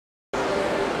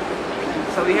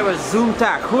So we have a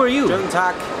Zoomtak. Who are you?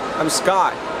 Zoomtak, I'm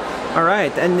Sky.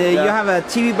 Alright, and you have a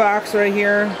TV box right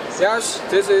here. Yes,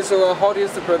 this is our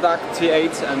hottest product,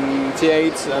 T8 and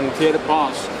T8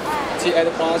 Plus.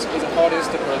 T8 Plus is the hottest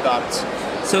product.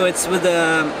 So it's with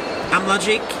the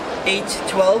Amlogic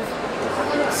 812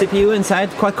 CPU inside,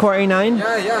 quad-core A9?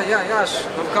 Yes,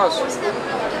 of course.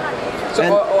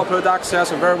 So our product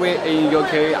sells very well in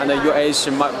UK and the US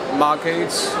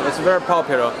markets. It's very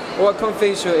popular. Our core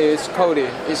feature is Kodi.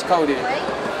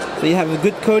 So you have a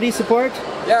good Kodi support?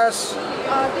 Yes.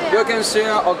 You can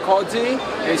share a Kodi.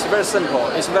 It's very simple.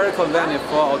 It's very convenient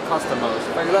for our customers.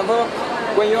 For example,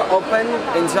 when you open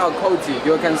into a Kodi,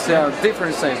 you can share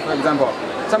different things. For example,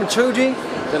 some children,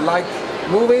 they like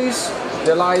movies,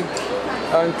 they like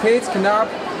kids club.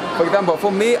 For example,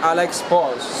 for me, I like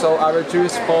sports, so I will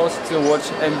choose sports to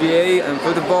watch NBA and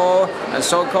football and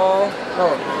soccer.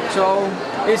 So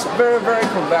it's very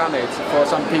convenient for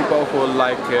some people who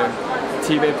like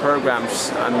TV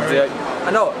programs. And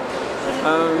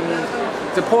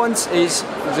the point is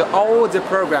all the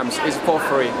programs is for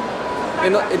free.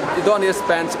 You don't need to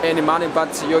spend any money,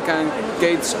 but you can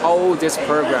get all these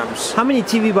programs. How many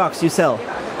TV boxes you sell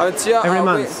every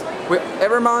month?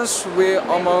 Every month we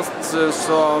almost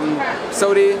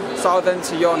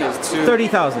 30,000 units to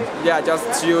 30,000. Yeah,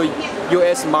 just to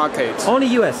US market. Only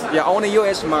US? Yeah, only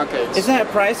US market. Is there a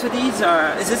price for these,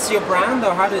 or is this your brand,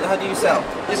 or how do you sell?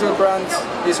 It's your brand.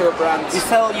 You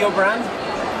sell your brand?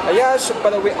 Yes,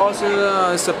 but we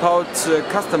also support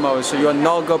customers your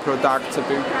no-go product.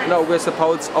 No, we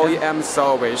support OEM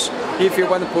service. If you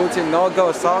want to put in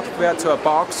no-go software to a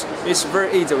box, it's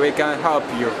very easy. We can help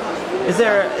you. Is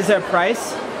there a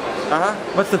price?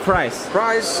 What's the price?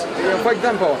 Price, for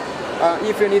example,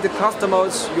 if you need to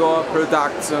customize your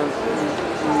product,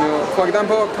 for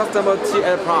example, customer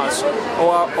T8 Plus,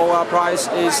 our price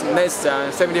is less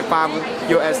than 75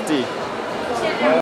 USD.